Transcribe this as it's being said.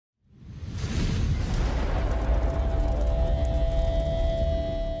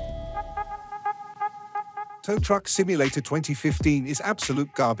Towtruck Simulator 2015 is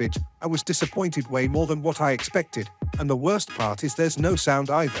absolute garbage. I was disappointed way more than what I expected, and the worst part is there's no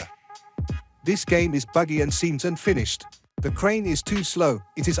sound either. This game is buggy and seems unfinished. The crane is too slow,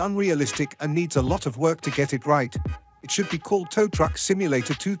 it is unrealistic and needs a lot of work to get it right. It should be called Towtruck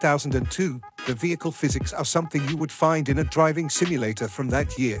Simulator 2002. The vehicle physics are something you would find in a driving simulator from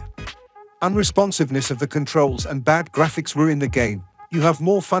that year. Unresponsiveness of the controls and bad graphics ruin the game. You have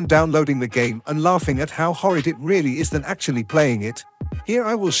more fun downloading the game and laughing at how horrid it really is than actually playing it. Here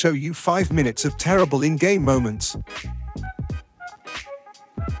I will show you 5 minutes of terrible in-game moments.